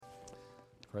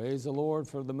Praise the Lord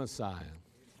for the Messiah.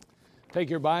 Take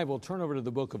your Bible, turn over to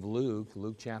the book of Luke,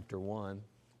 Luke chapter 1.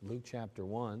 Luke chapter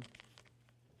 1.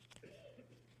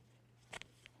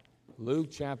 Luke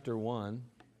chapter 1.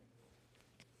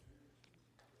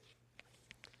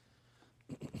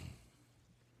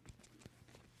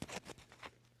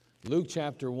 Luke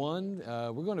chapter 1,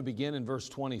 we're going to begin in verse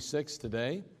 26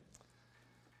 today.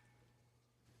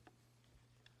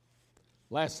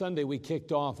 Last Sunday we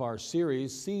kicked off our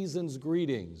series, Season's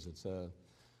Greetings. It's a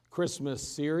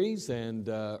Christmas series, and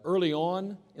early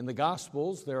on in the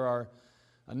Gospels there are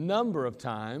a number of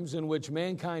times in which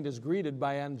mankind is greeted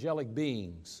by angelic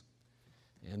beings.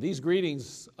 And these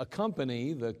greetings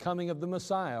accompany the coming of the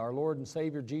Messiah, our Lord and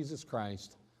Savior Jesus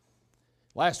Christ.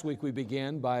 Last week we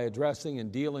began by addressing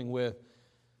and dealing with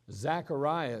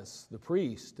Zacharias, the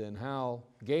priest, and how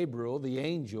Gabriel, the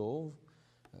angel,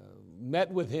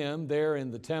 met with him there in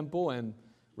the temple and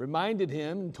reminded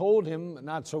him and told him,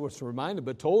 not so much reminded,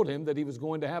 but told him that he was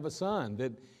going to have a son,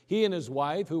 that he and his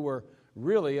wife, who were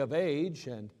really of age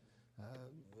and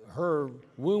her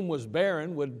womb was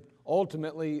barren, would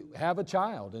ultimately have a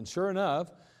child. And sure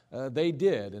enough, they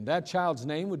did. And that child's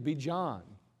name would be John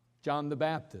the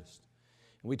Baptist.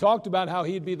 And we talked about how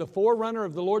he'd be the forerunner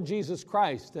of the Lord Jesus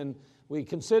Christ, and we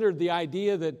considered the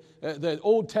idea that the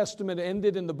Old Testament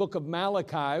ended in the book of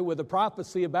Malachi with a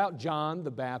prophecy about John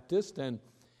the Baptist, and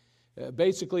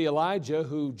basically Elijah,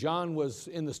 who John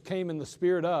came in the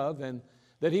spirit of, and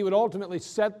that he would ultimately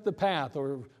set the path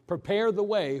or prepare the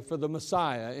way for the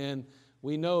Messiah. And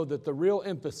we know that the real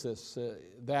emphasis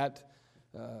of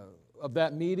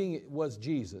that meeting was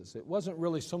Jesus. It wasn't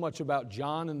really so much about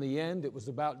John in the end, it was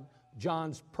about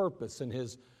John's purpose and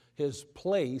his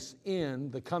place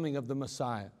in the coming of the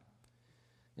Messiah.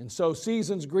 And so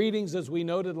Season's Greetings, as we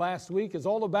noted last week, is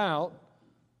all about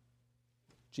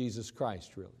Jesus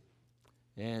Christ, really.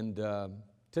 And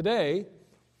today,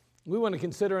 we want to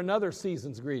consider another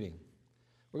Season's Greeting.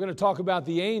 We're going to talk about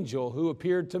the angel who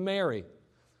appeared to Mary.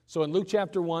 So in Luke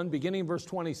chapter 1, beginning verse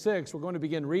 26, we're going to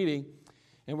begin reading,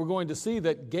 and we're going to see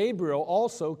that Gabriel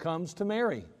also comes to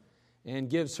Mary and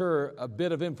gives her a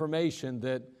bit of information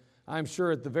that I'm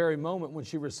sure at the very moment when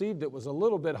she received it was a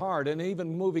little bit hard, and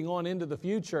even moving on into the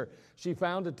future, she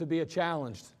found it to be a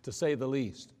challenge, to say the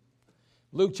least.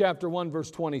 Luke chapter 1,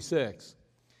 verse 26.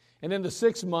 And in the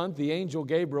 6th month, the angel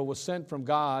Gabriel was sent from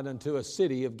God unto a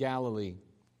city of Galilee,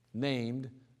 named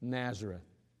Nazareth,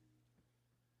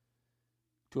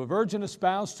 to a virgin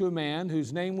espoused to a man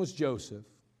whose name was Joseph,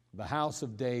 the house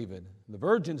of David. The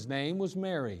virgin's name was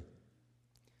Mary.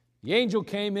 The angel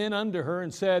came in unto her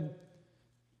and said,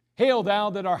 Hail, thou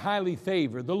that art highly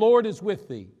favored, the Lord is with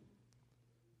thee.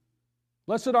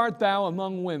 Blessed art thou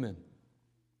among women.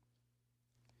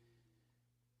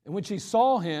 And when she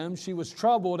saw him, she was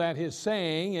troubled at his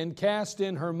saying, and cast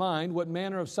in her mind what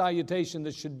manner of salutation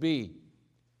this should be.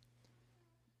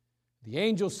 The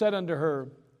angel said unto her,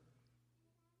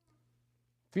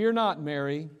 Fear not,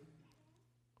 Mary,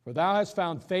 for thou hast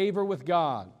found favor with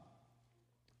God.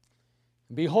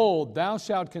 Behold, thou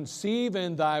shalt conceive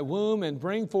in thy womb and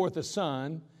bring forth a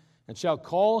son, and shalt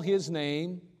call his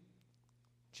name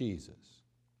Jesus.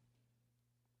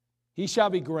 He shall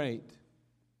be great,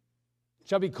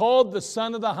 shall be called the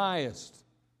Son of the Highest.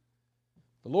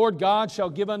 The Lord God shall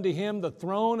give unto him the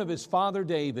throne of his father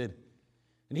David,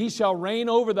 and he shall reign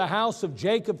over the house of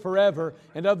Jacob forever,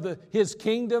 and of his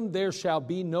kingdom there shall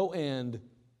be no end.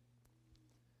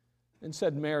 Then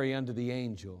said Mary unto the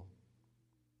angel,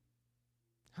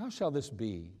 How shall this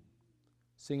be,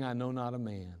 seeing I know not a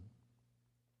man?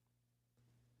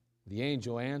 The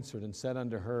angel answered and said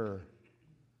unto her,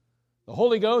 The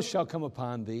Holy Ghost shall come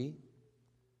upon thee,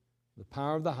 the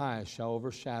power of the highest shall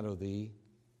overshadow thee.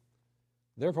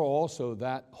 Therefore also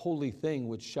that holy thing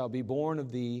which shall be born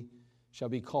of thee shall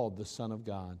be called the Son of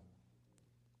God.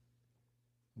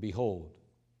 Behold,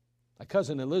 thy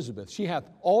cousin Elizabeth, she hath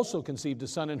also conceived a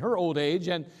son in her old age,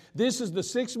 and this is the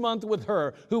 6th month with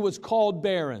her, who was called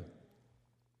barren.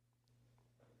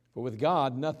 For with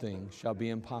God nothing shall be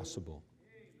impossible.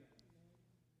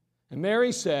 And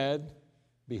Mary said,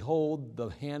 Behold, the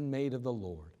handmaid of the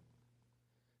Lord.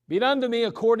 Be it unto me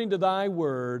according to thy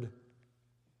word.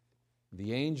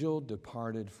 The angel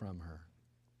departed from her.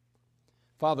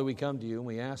 Father, we come to you and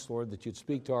we ask, Lord, that you'd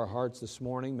speak to our hearts this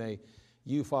morning. May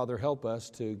you, Father, help us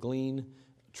to glean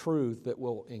truth that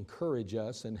will encourage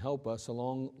us and help us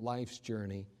along life's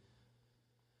journey.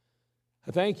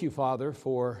 I thank you, Father,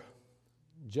 for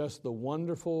just the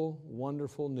wonderful,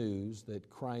 wonderful news that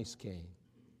Christ came.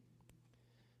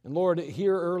 And Lord,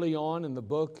 here early on in the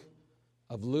book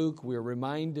of Luke, we're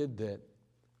reminded that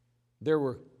there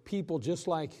were people just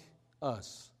like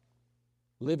us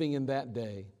living in that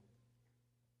day.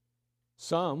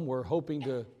 Some were hoping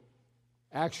to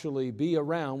actually be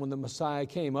around when the Messiah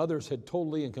came. Others had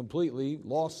totally and completely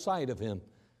lost sight of him.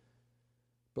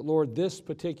 But Lord, this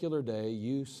particular day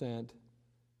you sent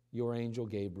your angel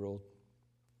Gabriel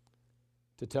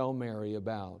to tell Mary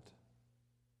about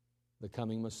the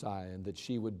coming Messiah and that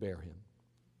she would bear him.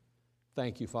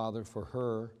 Thank you, Father, for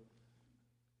her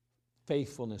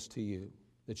faithfulness to you,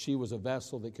 that she was a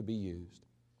vessel that could be used.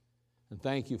 And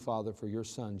thank you, Father, for your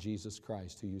Son, Jesus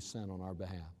Christ, who you sent on our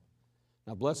behalf.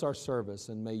 Now bless our service,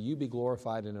 and may you be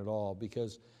glorified in it all,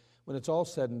 because when it's all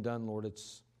said and done, Lord,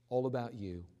 it's all about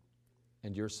you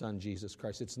and your Son, Jesus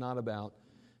Christ. It's not about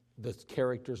the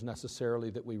characters necessarily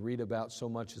that we read about so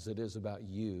much as it is about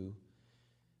you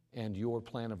and your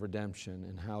plan of redemption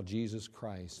and how Jesus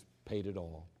Christ paid it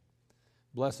all.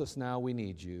 Bless us now, we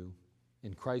need you.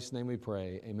 In Christ's name we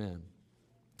pray, amen.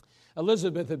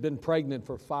 Elizabeth had been pregnant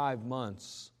for 5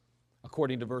 months,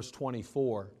 according to verse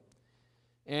 24.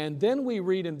 And then we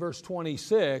read in verse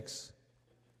 26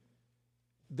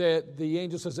 that the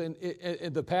angel says, and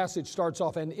the passage starts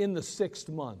off, and in the 6th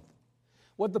month.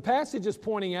 What the passage is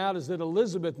pointing out is that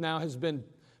Elizabeth now has been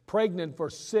pregnant for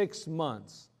 6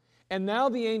 months. And now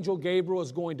the angel Gabriel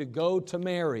is going to go to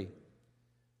Mary.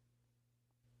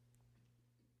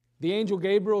 The angel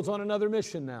Gabriel is on another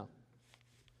mission now.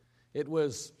 It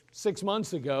was 6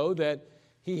 months ago that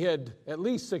at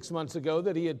least 6 months ago,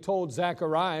 that he had told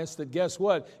Zacharias that, guess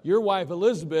what? Your wife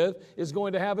Elizabeth is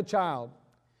going to have a child.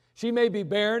 She may be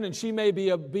barren and she may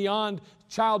be beyond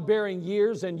childbearing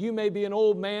years, and you may be an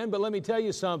old man, but let me tell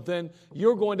you something.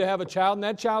 You're going to have a child, and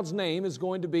that child's name is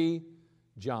going to be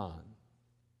John.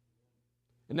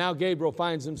 And now Gabriel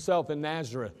finds himself in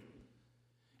Nazareth.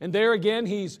 And there again,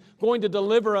 he's going to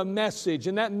deliver a message,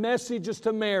 and that message is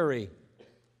to Mary.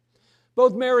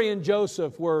 Both Mary and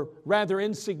Joseph were rather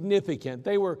insignificant.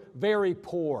 They were very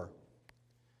poor.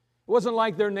 It wasn't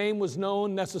like their name was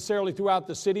known necessarily throughout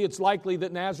the city. It's likely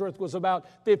that Nazareth was about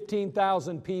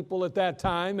 15,000 people at that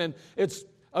time, and it's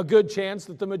a good chance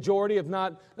that the majority, if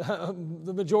not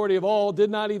the majority of all, did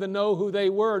not even know who they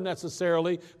were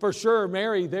necessarily. For sure,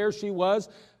 Mary, there she was,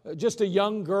 just a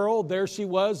young girl. There she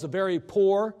was, very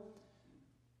poor.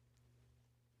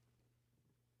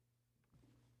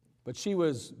 But she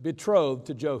was betrothed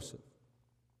to Joseph.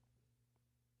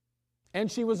 And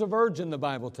she was a virgin, the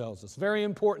Bible tells us. Very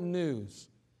important news.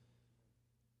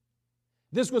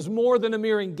 This was more than a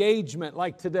mere engagement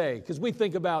like today, because we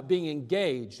think about being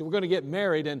engaged. We're going to get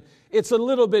married, and it's a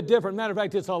little bit different. Matter of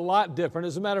fact, it's a lot different.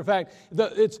 As a matter of fact,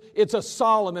 it's a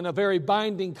solemn and a very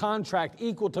binding contract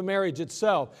equal to marriage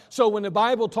itself. So when the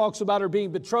Bible talks about her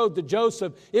being betrothed to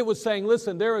Joseph, it was saying,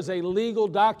 listen, there is a legal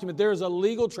document, there is a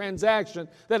legal transaction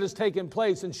that has taken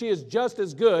place, and she is just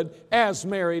as good as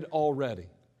married already.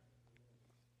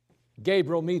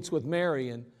 Gabriel meets with Mary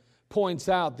and points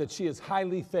out that she is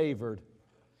highly favored.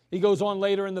 He goes on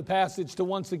later in the passage to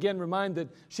once again remind that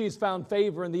she's found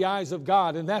favor in the eyes of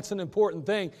God, and that's an important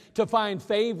thing. To find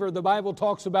favor, the Bible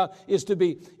talks about, is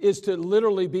to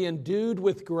literally be endued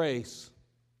with grace.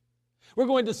 We're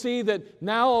going to see that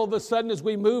now all of a sudden, as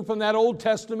we move from that Old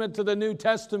Testament to the New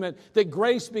Testament, that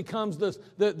grace becomes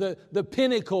the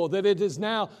pinnacle, that it is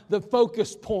now the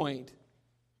focus point.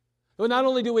 But not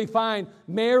only do we find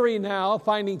Mary now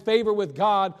finding favor with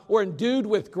God or endued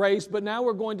with grace, but now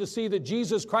we're going to see that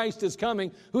Jesus Christ is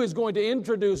coming, who is going to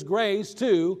introduce grace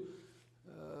to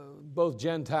both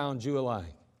Gentile and Jew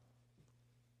alike.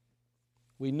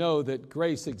 We know that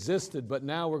grace existed, but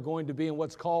now we're going to be in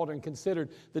what's called and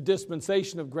considered the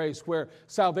dispensation of grace, where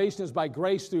salvation is by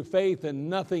grace through faith and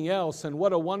nothing else. And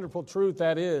what a wonderful truth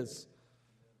that is.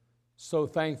 So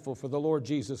thankful for the Lord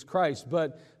Jesus Christ.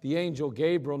 But the angel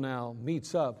Gabriel now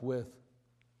meets up with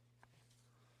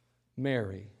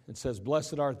Mary and says,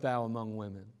 "Blessed art thou among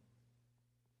women."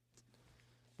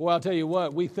 Boy, I'll tell you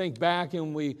what, we think back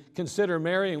and we consider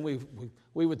Mary, and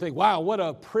we would think, wow, what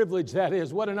a privilege that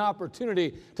is. What an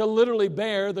opportunity to literally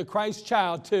bear the Christ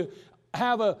child, to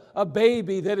have a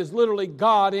baby that is literally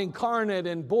God incarnate.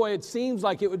 And boy, it seems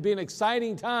like it would be an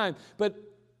exciting time. But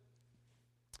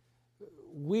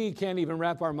we can't even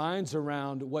wrap our minds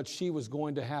around what she was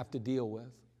going to have to deal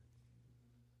with.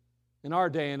 In our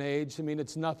day and age,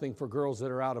 it's nothing for girls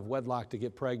that are out of wedlock to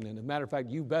get pregnant. As a matter of fact,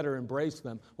 you better embrace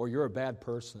them or you're a bad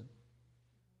person.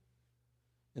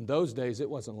 In those days, it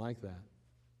wasn't like that.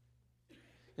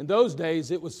 In those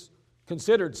days, it was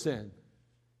considered sin.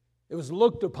 It was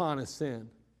looked upon as sin.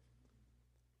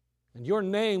 And your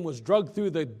name was dragged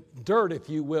through the dirt, if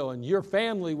you will, and your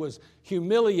family was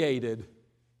humiliated.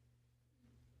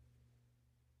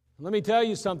 Let me tell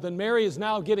you something. Mary is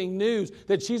now getting news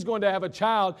that she's going to have a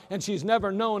child, and she's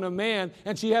never known a man,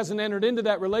 and she hasn't entered into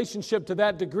that relationship to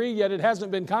that degree yet. It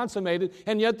hasn't been consummated,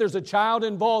 and yet there's a child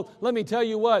involved. Let me tell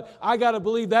you what, I got to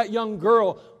believe that young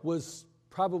girl was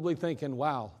probably thinking,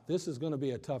 wow, this is going to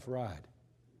be a tough ride.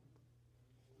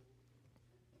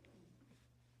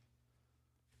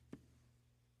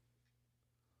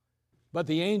 But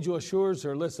the angel assures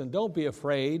her, listen, don't be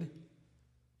afraid.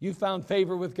 You found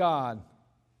favor with God.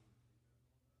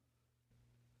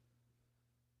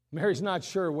 Mary's not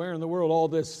sure where in the world all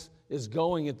this is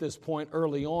going at this point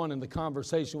early on in the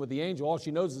conversation with the angel. All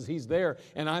she knows is he's there,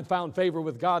 and I found favor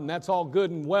with God, and that's all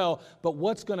good and well. But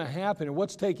what's going to happen, or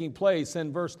what's taking place?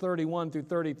 In verse 31 through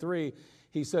 33,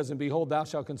 he says, and behold, thou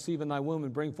shalt conceive in thy womb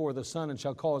and bring forth a son, and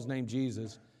shall call his name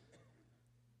Jesus.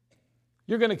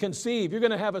 You're going to conceive. You're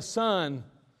going to have a son.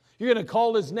 You're going to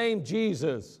call his name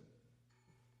Jesus.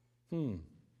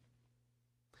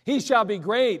 He shall be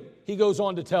great, he goes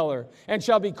on to tell her, and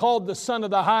shall be called the Son of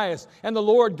the Highest. And the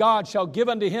Lord God shall give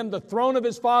unto him the throne of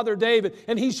his father David,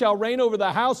 and he shall reign over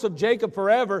the house of Jacob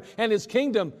forever, and his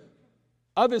kingdom,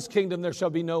 of his kingdom there shall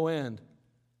be no end.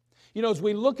 You know, as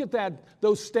we look at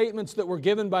those statements that were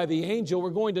given by the angel, we're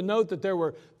going to note that there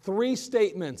were 3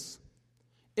 statements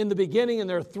in the beginning, and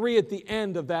there are 3 at the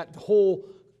end of that whole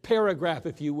paragraph,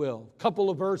 if you will, couple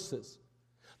of verses.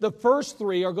 The first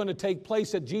 3 are going to take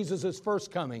place at Jesus'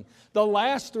 first coming. The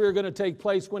last 3 are going to take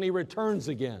place when he returns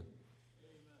again.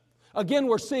 Again,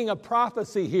 we're seeing a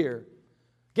prophecy here.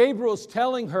 Gabriel's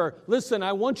telling her, listen,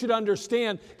 I want you to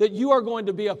understand that you are going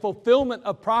to be a fulfillment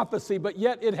of prophecy, but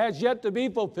yet it has yet to be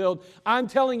fulfilled. I'm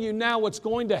telling you now what's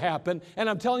going to happen, and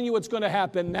I'm telling you what's going to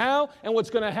happen now and what's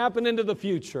going to happen into the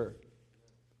future.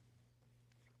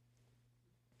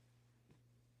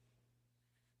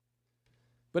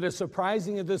 But as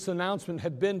surprising as this announcement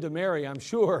had been to Mary, I'm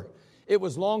sure it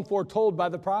was long foretold by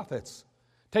the prophets.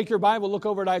 Take your Bible, look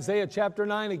over at Isaiah chapter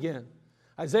 9 again.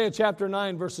 Isaiah chapter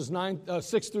 9, verses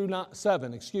 6 through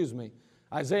 7.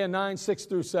 Isaiah 9, 6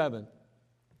 through 7.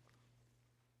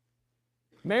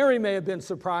 Mary may have been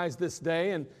surprised this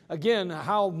day, and again,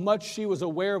 how much she was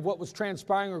aware of what was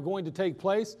transpiring or going to take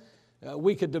place,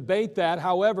 we could debate that.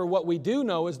 However, what we do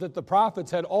know is that the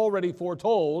prophets had already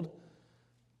foretold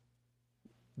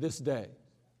this day.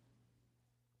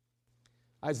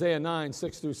 Isaiah 9,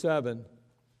 6 through 7.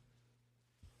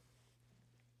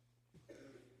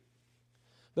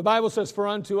 The Bible says, for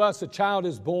unto us a child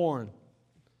is born,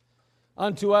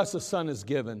 unto us a son is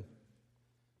given.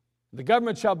 The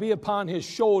government shall be upon his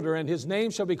shoulder, and his name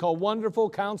shall be called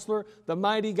Wonderful Counselor, the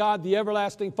Mighty God, the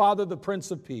Everlasting Father, the Prince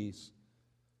of Peace.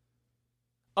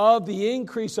 Of the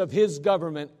increase of his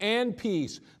government and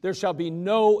peace there shall be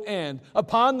no end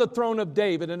upon the throne of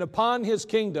David and upon his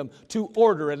kingdom, to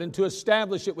order it and to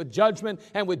establish it with judgment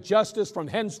and with justice from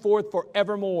henceforth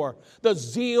forevermore. The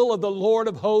zeal of the Lord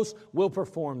of hosts will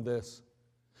perform this.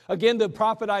 Again, the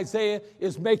prophet Isaiah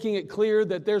is making it clear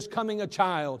that there's coming a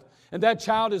child, and that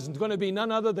child is going to be none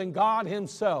other than God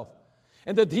himself.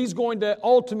 And that he's going to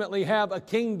ultimately have a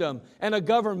kingdom and a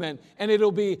government, and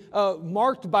it'll be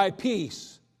marked by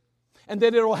peace. And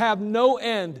that it'll have no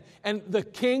end. And the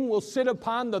king will sit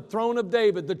upon the throne of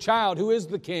David, the child who is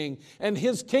the king. And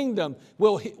his kingdom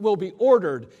will be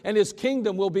ordered, and his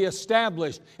kingdom will be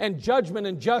established. And judgment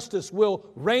and justice will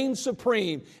reign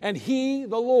supreme. And he,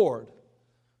 the Lord,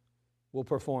 will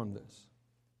perform this.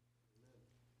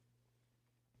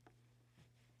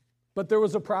 But there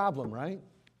was a problem, right?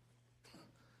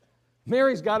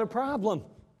 Mary's got a problem.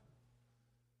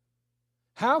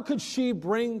 How could she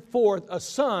bring forth a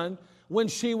son when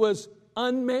she was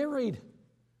unmarried?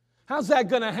 How's that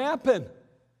going to happen?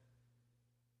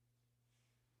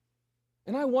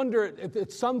 And I wonder if at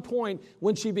some point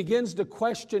when she begins to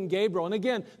question Gabriel, and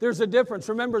again, there's a difference.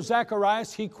 Remember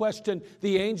Zacharias, he questioned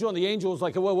the angel, and the angel was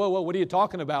like, whoa, what are you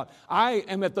talking about? I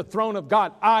am at the throne of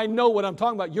God. I know what I'm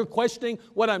talking about. You're questioning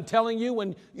what I'm telling you.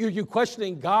 When you're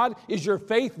questioning God, is your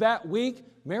faith that weak?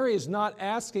 Mary is not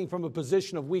asking from a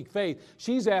position of weak faith.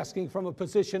 She's asking from a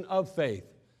position of faith.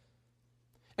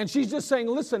 And she's just saying,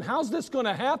 listen, how's this going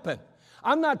to happen?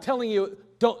 I'm not telling you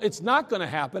it's not going to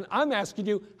happen. I'm asking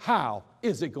you, how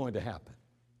is it going to happen?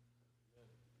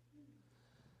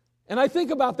 And I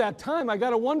think about that time, I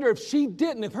got to wonder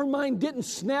if her mind didn't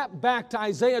snap back to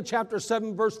Isaiah chapter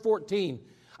 7, verse 14.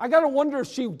 I got to wonder if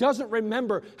she doesn't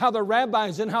remember how the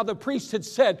rabbis and how the priests had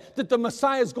said that the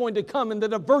Messiah is going to come and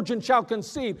that a virgin shall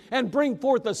conceive and bring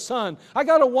forth a son. I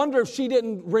got to wonder if she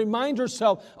didn't remind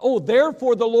herself,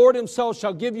 therefore the Lord himself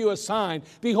shall give you a sign.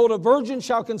 Behold, a virgin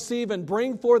shall conceive and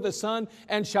bring forth a son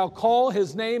and shall call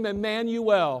his name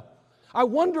Emmanuel. I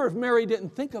wonder if Mary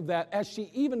didn't think of that as she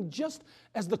even just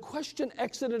as the question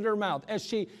exited her mouth, as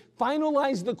she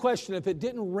finalized the question, if it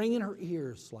didn't ring in her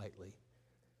ears slightly.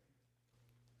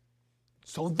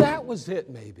 So that was it,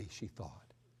 maybe, she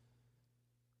thought.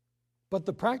 But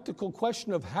the practical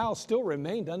question of how still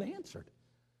remained unanswered.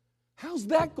 How's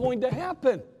that going to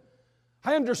happen?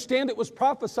 I understand it was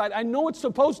prophesied. I know it's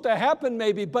supposed to happen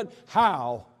maybe, but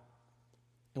how?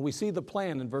 And we see the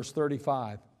plan in verse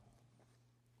 35.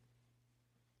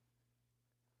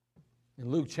 In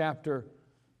Luke chapter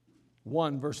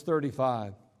 1, verse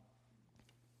 35.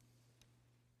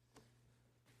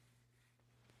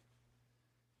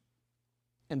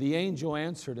 And the angel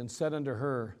answered and said unto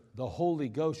her, The Holy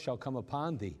Ghost shall come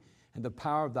upon thee, and the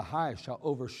power of the Highest shall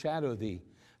overshadow thee.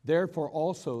 Therefore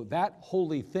also that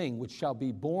holy thing which shall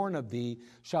be born of thee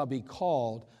shall be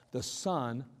called the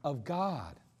Son of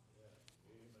God.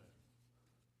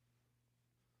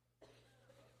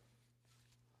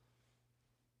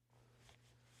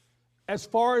 As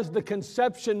far as the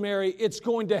conception, Mary, it's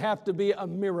going to have to be a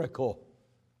miracle.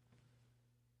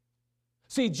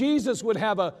 See, Jesus would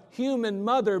have a human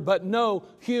mother, but no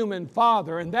human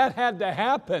father, and that had to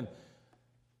happen.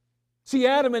 See,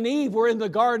 Adam and Eve were in the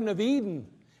Garden of Eden,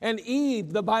 and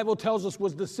Eve, the Bible tells us,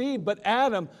 was deceived, but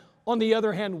Adam, on the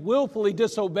other hand, willfully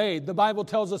disobeyed. The Bible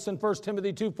tells us in 1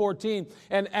 Timothy 2:14,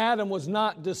 and Adam was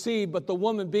not deceived, but the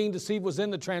woman being deceived was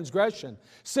in the transgression.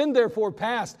 Sin therefore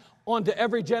passed on to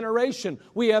every generation.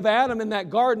 We have Adam in that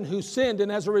garden who sinned,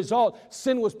 and as a result,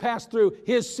 sin was passed through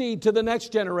his seed to the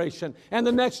next generation, and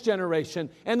the next generation,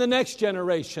 and the next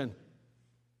generation.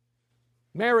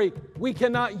 Mary, we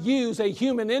cannot use a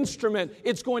human instrument.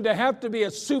 It's going to have to be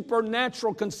a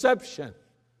supernatural conception.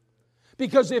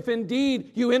 Because if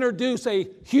indeed you introduce a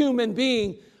human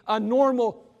being, a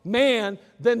normal man,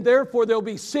 then therefore there'll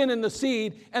be sin in the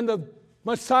seed, and the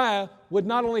Messiah would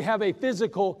not only have a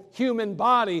physical human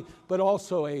body, but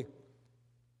also a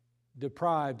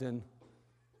deprived and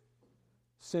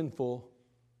sinful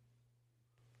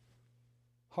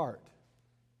heart.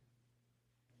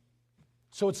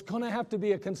 So it's going to have to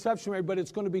be a conception, Mary, but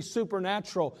it's going to be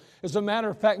supernatural. As a matter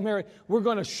of fact, Mary, we're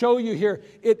going to show you here,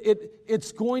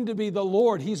 it's going to be the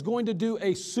Lord. He's going to do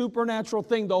a supernatural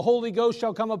thing. The Holy Ghost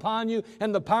shall come upon you,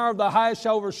 and the power of the Highest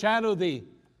shall overshadow thee.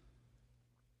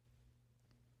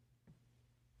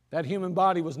 That human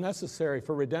body was necessary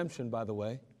for redemption, by the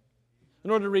way. In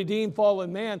order to redeem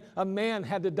fallen man, a man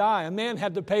had to die. A man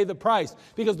had to pay the price.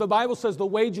 Because the Bible says the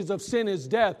wages of sin is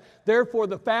death. Therefore,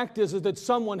 the fact is that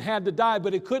someone had to die,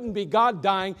 but it couldn't be God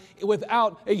dying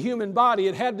without a human body.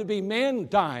 It had to be man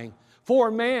dying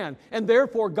for man. And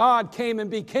therefore, God came and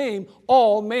became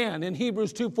all man. In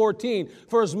Hebrews 2:14,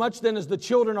 for as much then as the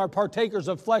children are partakers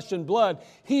of flesh and blood,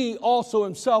 He also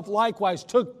Himself likewise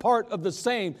took part of the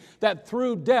same, that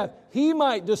through death He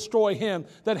might destroy him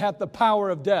that hath the power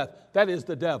of death, that is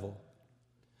the devil.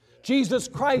 Jesus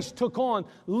Christ took on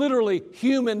literally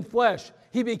human flesh.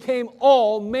 He became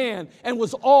all man and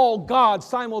was all God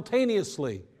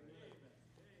simultaneously.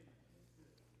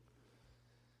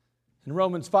 In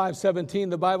Romans 5:17,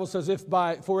 the Bible says,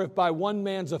 For if by one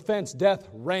man's offense death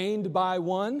reigned by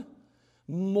one,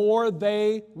 more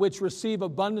they which receive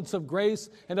abundance of grace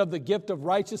and of the gift of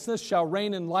righteousness shall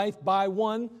reign in life by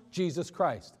one, Jesus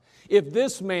Christ. If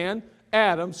this man,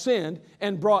 Adam, sinned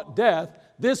and brought death,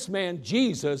 this man,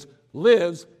 Jesus,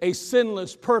 lives a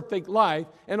sinless, perfect life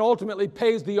and ultimately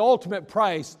pays the ultimate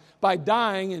price by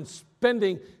dying and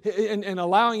spending and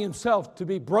allowing Himself to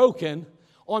be broken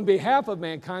on behalf of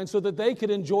mankind so that they could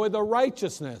enjoy the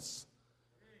righteousness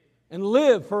and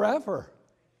live forever.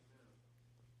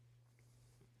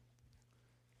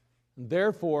 And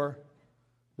therefore,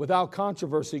 without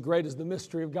controversy, great is the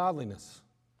mystery of godliness.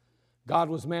 God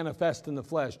was manifest in the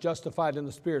flesh, justified in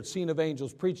the Spirit, seen of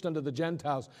angels, preached unto the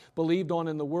Gentiles, believed on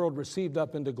in the world, received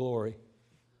up into glory.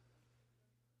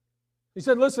 He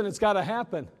said, listen, it's got to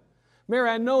happen. Mary,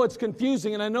 I know it's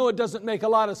confusing and I know it doesn't make a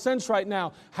lot of sense right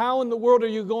now. How in the world are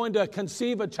you going to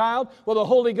conceive a child? Well, the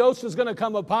Holy Ghost is going to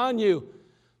come upon you.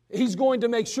 He's going to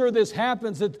make sure this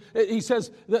happens. He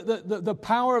says, the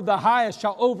power of the Highest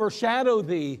shall overshadow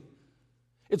thee.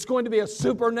 It's going to be a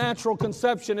supernatural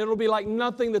conception. It'll be like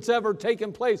nothing that's ever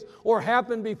taken place or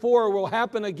happened before or will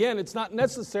happen again. It's not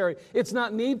necessary. It's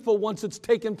not needful once it's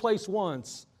taken place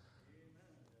once.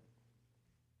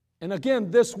 And again,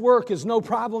 this work is no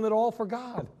problem at all for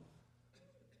God.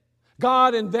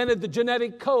 God invented the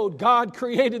genetic code. God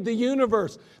created the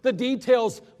universe. The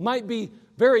details might be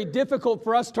very difficult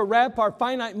for us to wrap our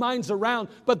finite minds around,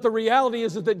 but the reality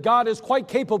is that God is quite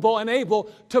capable and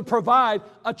able to provide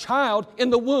a child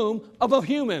in the womb of a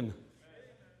human.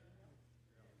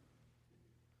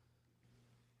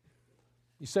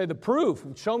 You say the proof.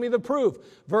 Show me the proof.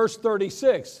 Verse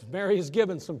 36. Mary has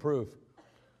given some proof.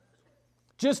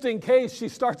 Just in case she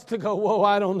starts to go, whoa,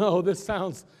 I don't know. This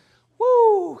sounds,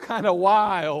 kind of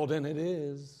wild. And it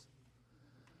is.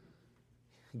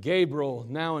 Gabriel,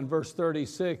 now in verse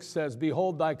 36, says,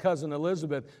 behold, thy cousin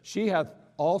Elizabeth, she hath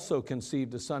also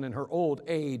conceived a son in her old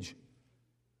age.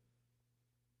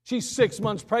 She's 6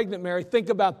 months pregnant, Mary. Think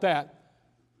about that.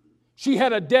 She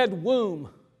had a dead womb,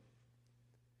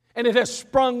 and it has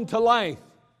sprung to life.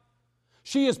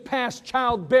 She is past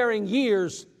childbearing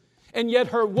years, and yet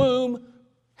her womb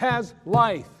has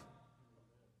life.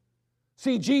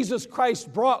 See, Jesus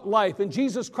Christ brought life, and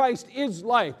Jesus Christ is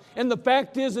life. And the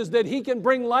fact is that He can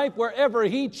bring life wherever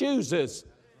He chooses,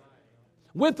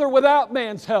 with or without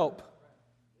man's help.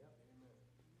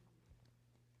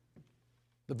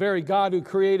 The very God who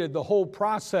created the whole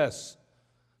process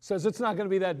says it's not going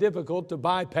to be that difficult to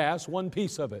bypass one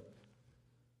piece of it,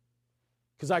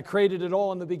 because I created it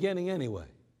all in the beginning anyway.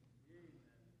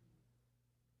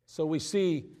 So we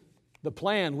see the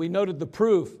plan, we noted the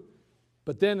proof,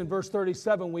 but then in verse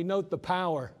 37 we note the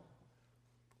power.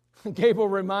 Gabriel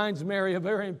reminds Mary a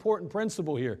very important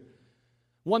principle here,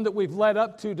 one that we've led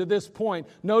up to this point.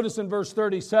 Notice in verse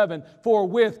 37, for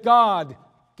with God,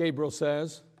 Gabriel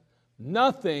says,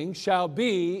 nothing shall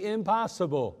be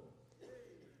impossible.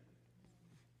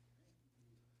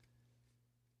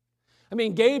 I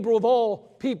mean, Gabriel of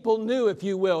all people knew, if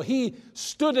you will. He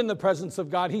stood in the presence of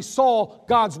God. He saw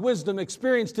God's wisdom,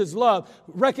 experienced His love,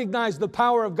 recognized the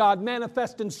power of God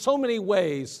manifest in so many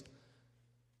ways.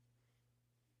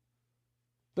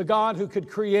 The God who could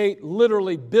create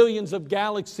literally billions of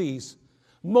galaxies,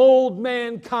 mold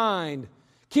mankind,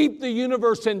 keep the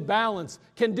universe in balance,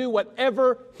 can do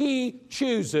whatever He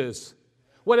chooses,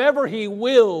 whatever He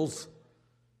wills.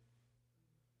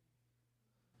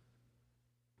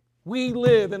 We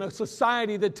live in a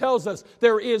society that tells us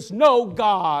there is no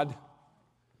God,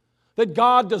 that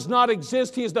God does not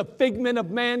exist. He is the figment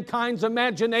of mankind's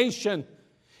imagination.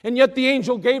 And yet the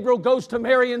angel Gabriel goes to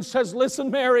Mary and says, listen,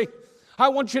 Mary, I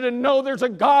want you to know there's a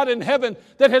God in heaven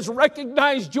that has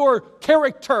recognized your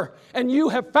character, and you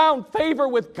have found favor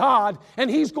with God, and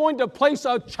He's going to place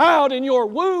a child in your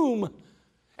womb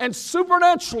and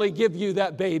supernaturally give you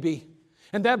that baby.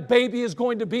 And that baby is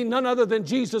going to be none other than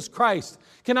Jesus Christ.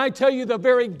 Can I tell you, the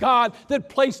very God that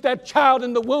placed that child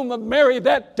in the womb of Mary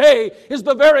that day is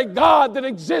the very God that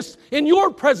exists in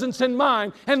your presence and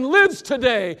mine and lives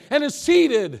today and is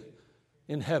seated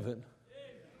in heaven.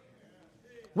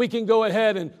 We can go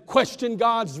ahead and question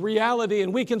God's reality,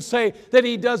 and we can say that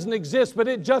He doesn't exist, but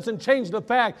it doesn't change the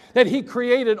fact that He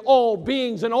created all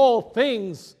beings and all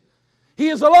things. He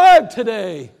is alive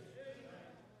today.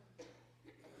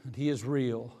 And He is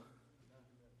real.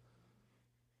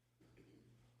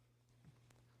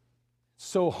 It's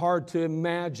so hard to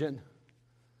imagine.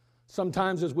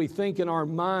 Sometimes as we think in our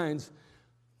minds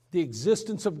the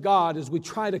existence of God, as we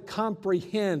try to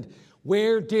comprehend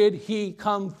where did He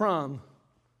come from.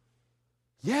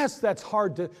 Yes, that's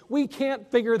hard to, we can't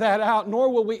figure that out, nor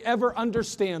will we ever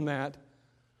understand that.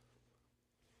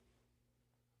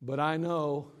 But I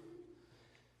know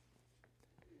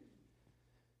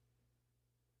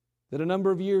that a number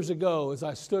of years ago, as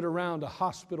I stood around a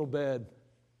hospital bed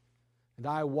and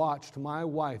I watched my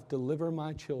wife deliver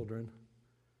my children,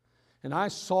 and I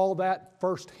saw that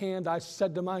firsthand, I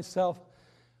said to myself,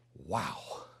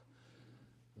 wow,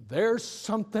 there's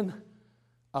something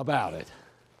about it.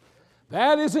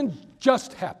 That isn't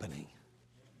just happening.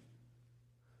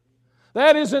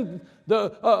 That isn't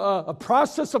a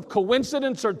process of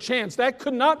coincidence or chance. That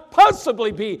could not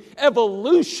possibly be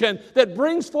evolution that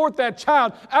brings forth that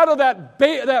child out of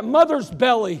that mother's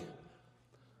belly.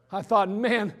 I thought,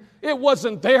 man, it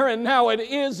wasn't there and now it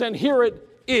is, and here it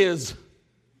is.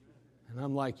 And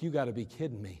I'm like, you got to be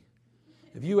kidding me.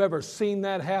 If you ever seen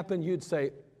that happen, you'd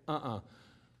say,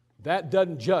 that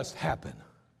doesn't just happen.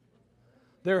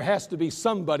 There has to be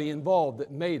somebody involved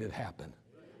that made it happen.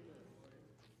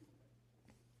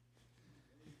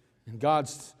 And God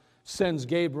sends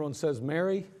Gabriel and says,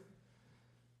 Mary,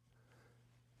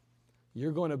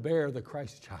 you're going to bear the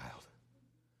Christ child.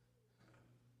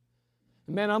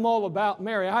 Man, I'm all about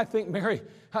Mary. I think Mary,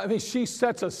 she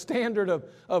sets a standard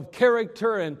of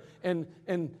character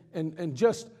and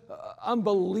just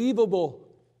unbelievable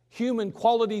human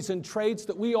qualities and traits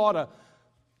that we ought to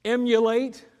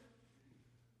emulate.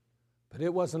 But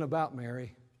it wasn't about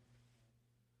Mary.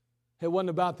 It wasn't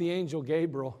about the angel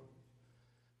Gabriel.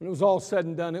 When it was all said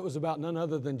and done, it was about none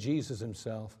other than Jesus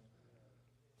Himself.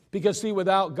 Because see,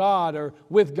 without God or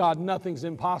with God, nothing's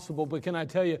impossible. But can I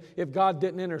tell you, if God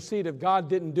didn't intercede, if God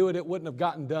didn't do it, it wouldn't have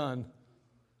gotten done.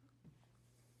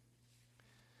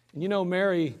 And you know,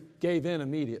 Mary gave in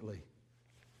immediately.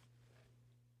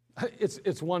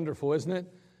 It's wonderful, isn't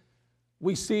it?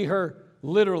 We see her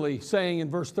literally saying in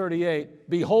verse 38,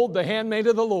 "Behold the handmaid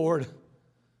of the Lord,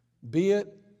 be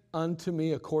it unto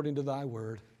me according to thy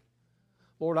word."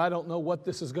 Lord, I don't know what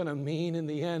this is going to mean in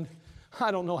the end. I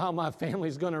don't know how my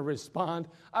family's going to respond.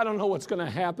 I don't know what's going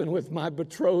to happen with my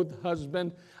betrothed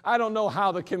husband. I don't know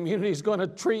how the community's going to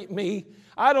treat me.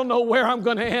 I don't know where I'm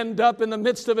going to end up in the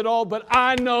midst of it all, but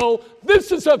I know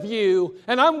this is of you,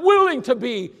 and I'm willing to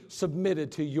be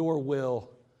submitted to your will.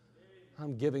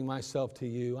 I'm giving myself to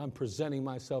you. I'm presenting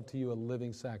myself to you a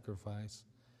living sacrifice.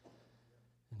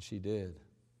 And she did.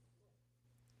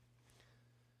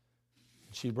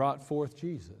 She brought forth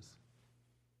Jesus.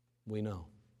 We know.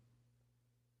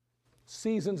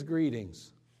 Season's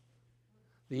greetings.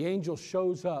 The angel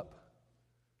shows up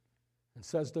and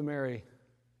says to Mary,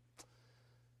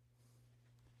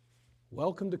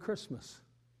 "Welcome to Christmas."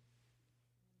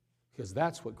 Because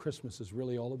that's what Christmas is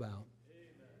really all about.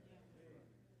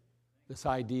 This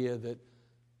idea that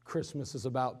Christmas is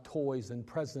about toys and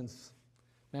presents.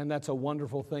 And that's a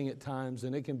wonderful thing at times,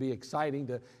 and it can be exciting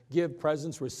to give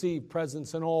presents, receive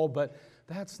presents and all, but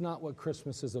that's not what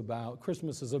Christmas is about.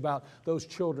 Christmas is about those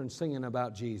children singing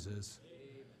about Jesus.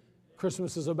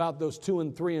 Christmas is about those 2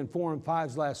 and 3 and 4 and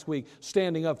 5s last week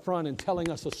standing up front and telling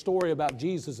us a story about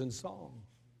Jesus in song.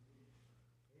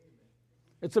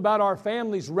 It's about our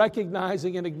families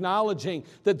recognizing and acknowledging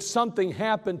that something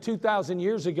happened 2,000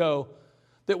 years ago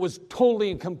that was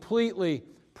totally and completely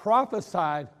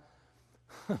prophesied,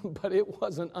 but it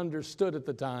wasn't understood at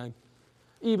the time.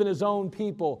 Even his own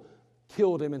people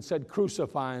killed him and said,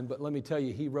 "Crucify him," but let me tell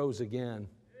you, he rose again.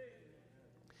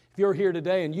 If you're here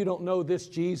today and you don't know this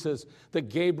Jesus that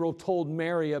Gabriel told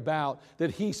Mary about,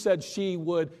 that he said she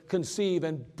would conceive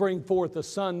and bring forth a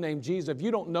son named Jesus, if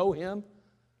you don't know him,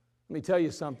 let me tell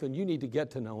you something, you need to get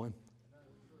to know him.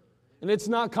 And it's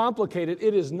not complicated.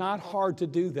 It is not hard to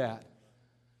do that.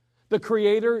 The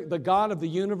Creator, the God of the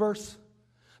universe,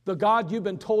 the God you've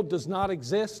been told does not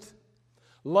exist,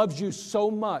 loves you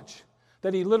so much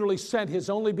that He literally sent His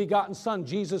only begotten Son,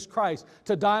 Jesus Christ,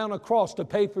 to die on a cross to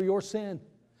pay for your sin.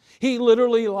 He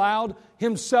literally allowed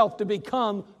Himself to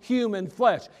become human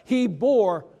flesh. He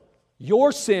bore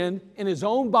your sin in His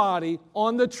own body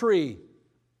on the tree,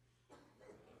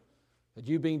 that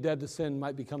you being dead to sin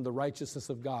might become the righteousness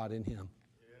of God in Him.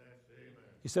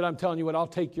 He said, "I'm telling you what, I'll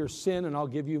take your sin and I'll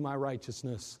give you my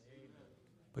righteousness.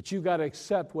 But you've got to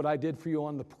accept what I did for you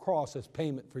on the cross as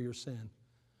payment for your sin.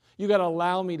 You've got to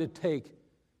allow me to take,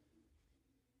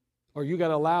 or you've got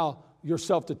to allow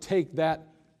yourself to take that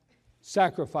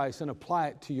sacrifice and apply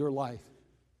it to your life."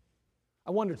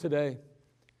 I wonder today,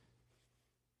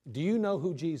 do you know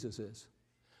who Jesus is?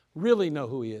 Really know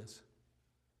who He is?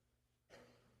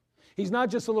 He's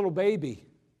not just a little baby.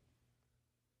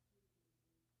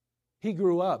 He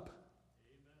grew up.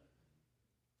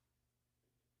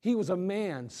 He was a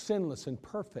man, sinless and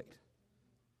perfect.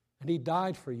 And He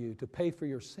died for you to pay for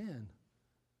your sin.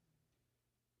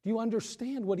 Do you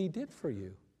understand what He did for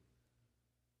you?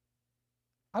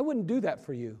 I wouldn't do that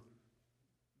for you.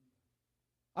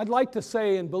 I'd like to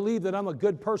say and believe that I'm a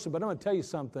good person, but I'm going to tell you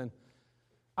something.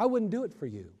 I wouldn't do it for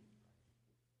you.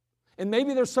 And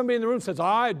maybe there's somebody in the room that says,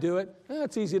 "I'd do it."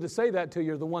 It's easy to say that till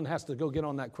you're the one that has to go get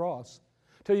on that cross.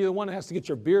 Till you're the one that has to get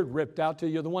your beard ripped out. Till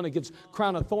you're the one that gets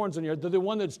crown of thorns on your head. The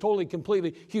one that's totally,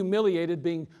 completely humiliated,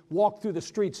 being walked through the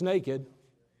streets naked.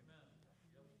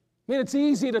 I mean, it's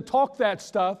easy to talk that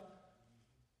stuff.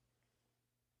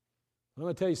 I'm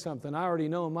going to tell you something. I already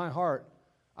know in my heart,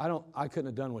 I couldn't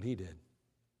have done what He did.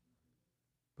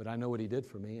 But I know what He did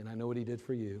for me, and I know what He did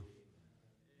for you.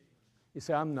 You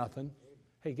say, "I'm nothing."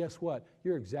 Hey, guess what?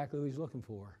 You're exactly who He's looking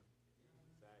for.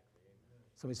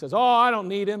 Somebody says, "Oh, I don't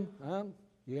need Him."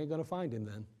 You ain't going to find Him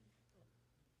then.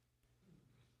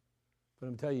 But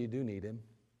I'm telling you, you do need Him.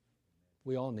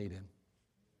 We all need Him.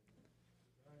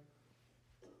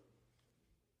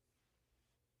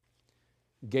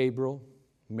 Gabriel,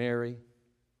 Mary.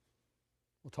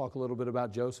 We'll talk a little bit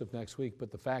about Joseph next week,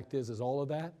 but the fact is all of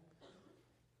that,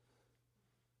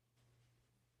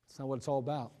 it's not what it's all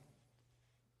about.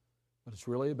 What it's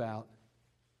really about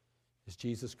is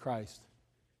Jesus Christ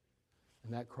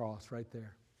and that cross right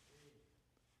there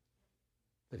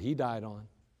that He died on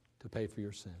to pay for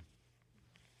your sin.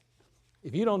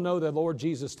 If you don't know the Lord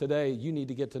Jesus today, you need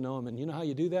to get to know Him. And you know how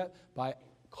you do that? By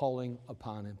calling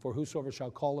upon Him. For whosoever shall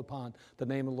call upon the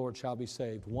name of the Lord shall be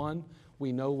saved. One,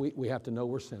 we know we have to know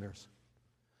we're sinners.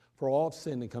 For all have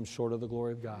sinned and come short of the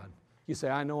glory of God. You say,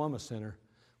 "I know I'm a sinner."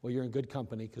 Well, you're in good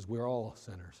company because we're all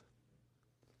sinners.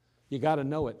 You got to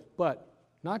know it. But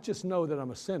not just know that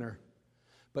I'm a sinner,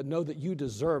 but know that you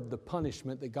deserve the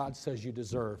punishment that God says you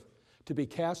deserve, to be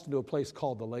cast into a place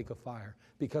called the lake of fire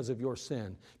because of your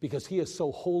sin, because He is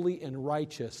so holy and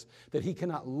righteous that He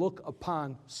cannot look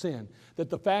upon sin. That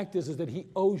the fact is that He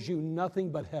owes you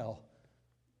nothing but hell.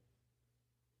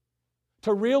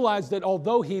 To realize that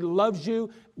although He loves you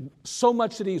so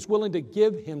much that He's willing to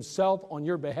give Himself on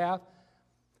your behalf,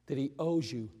 that He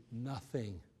owes you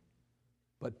nothing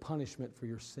but punishment for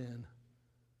your sin.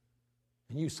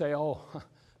 And you say, oh,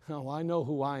 no, I know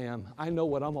who I am. I know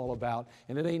what I'm all about,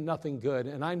 and it ain't nothing good,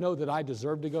 and I know that I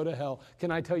deserve to go to hell.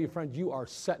 Can I tell you, friend, you are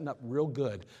setting up real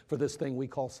good for this thing we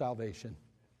call salvation.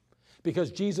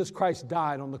 Because Jesus Christ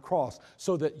died on the cross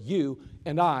so that you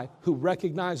and I, who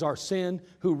recognize our sin,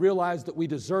 who realize that we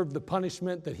deserve the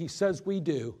punishment that He says we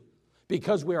do,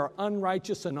 because we are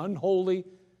unrighteous and unholy,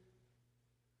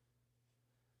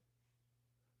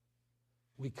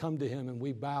 we come to Him and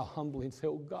we bow humbly and say,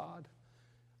 oh God,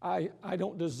 I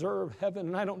don't deserve heaven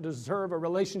and I don't deserve a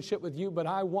relationship with you, but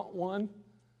I want one.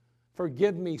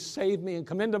 Forgive me, save me, and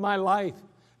come into my life.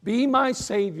 Be my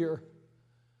Savior.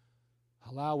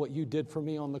 Allow what you did for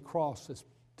me on the cross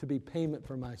to be payment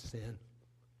for my sin.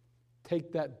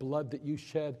 Take that blood that you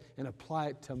shed and apply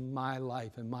it to my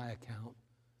life and my account.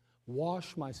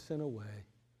 Wash my sin away.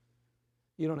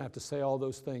 You don't have to say all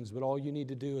those things, but all you need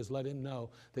to do is let Him know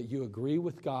that you agree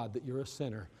with God that you're a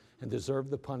sinner and deserve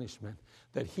the punishment,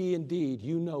 that He indeed,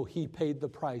 you know He paid the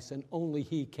price and only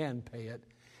He can pay it,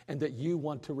 and that you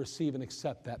want to receive and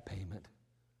accept that payment.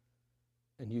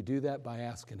 And you do that by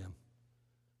asking Him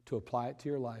to apply it to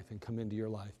your life and come into your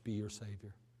life, be your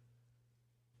Savior.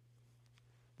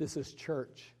 This is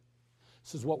church.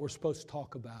 This is what we're supposed to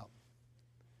talk about.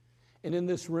 And in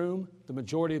this room, the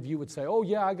majority of you would say, oh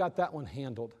yeah, I got that one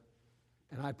handled.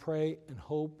 And I pray and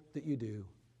hope that you do.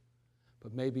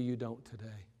 But maybe you don't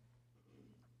today.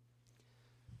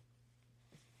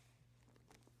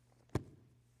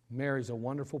 Mary's a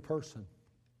wonderful person.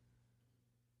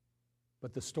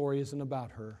 But the story isn't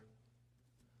about her.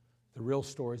 The real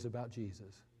story is about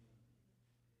Jesus.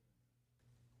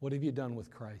 What have you done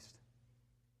with Christ?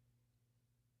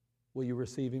 Will you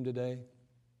receive Him today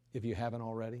if you haven't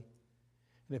already?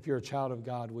 And if you're a child of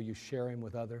God, will you share Him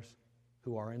with others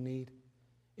who are in need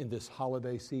in this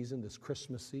holiday season, this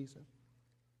Christmas season?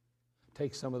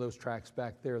 Take some of those tracts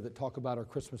back there that talk about our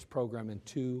Christmas program in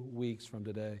 2 weeks from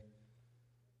today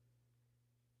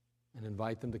and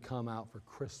invite them to come out for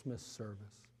Christmas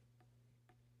service.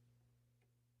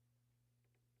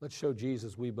 Let's show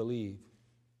Jesus we believe.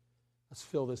 Let's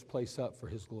fill this place up for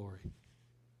His glory.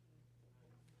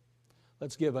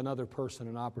 Let's give another person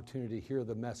an opportunity to hear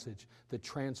the message that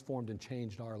transformed and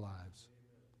changed our lives.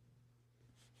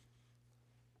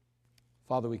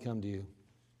 Father, we come to You.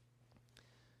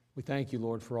 We thank You,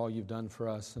 Lord, for all You've done for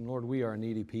us. And Lord, we are a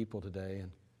needy people today.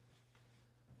 And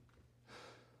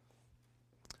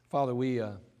Father, we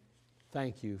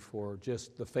thank You for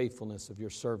just the faithfulness of Your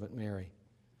servant Mary,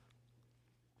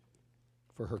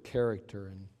 for her character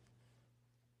and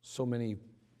so many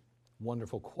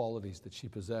wonderful qualities that she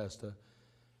possessed, a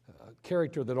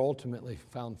character that ultimately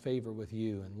found favor with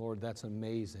You. And Lord, that's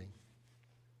amazing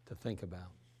to think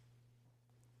about.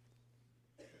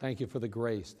 Thank You for the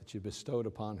grace that You bestowed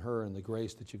upon her and the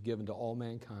grace that You've given to all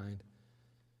mankind.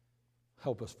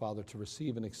 Help us, Father, to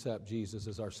receive and accept Jesus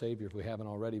as our Savior if we haven't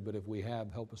already, but if we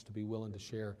have, help us to be willing to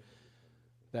share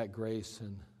that grace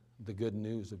and the good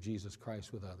news of Jesus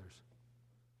Christ with others.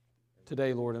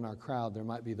 Today, Lord, in our crowd, there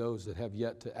might be those that have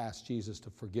yet to ask Jesus to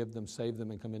forgive them, save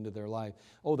them, and come into their life.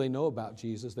 Oh, they know about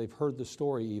Jesus. They've heard the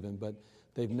story even, but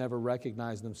they've never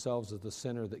recognized themselves as the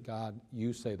sinner that God,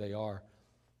 You say they are.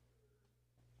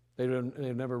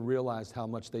 They've never realized how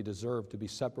much they deserve to be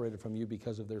separated from You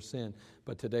because of their sin.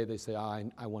 But today they say, I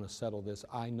want to settle this.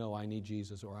 I know I need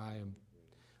Jesus, or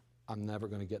I'm never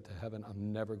going to get to heaven.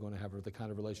 I'm never going to have the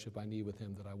kind of relationship I need with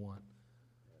Him that I want.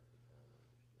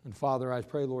 And Father, I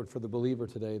pray, Lord, for the believer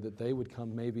today that they would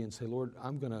come maybe and say, Lord,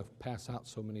 I'm going to pass out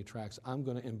so many tracts. I'm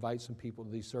going to invite some people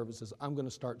to these services. I'm going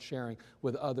to start sharing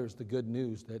with others the good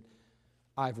news that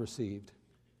I've received.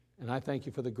 And I thank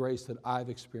You for the grace that I've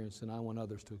experienced, and I want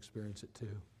others to experience it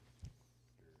too.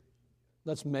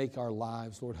 Let's make our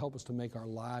lives, Lord, help us to make our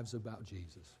lives about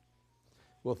Jesus.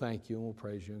 We'll thank You and we'll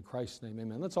praise You. In Christ's name,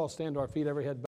 amen. Let's all stand to our feet, every head bowed.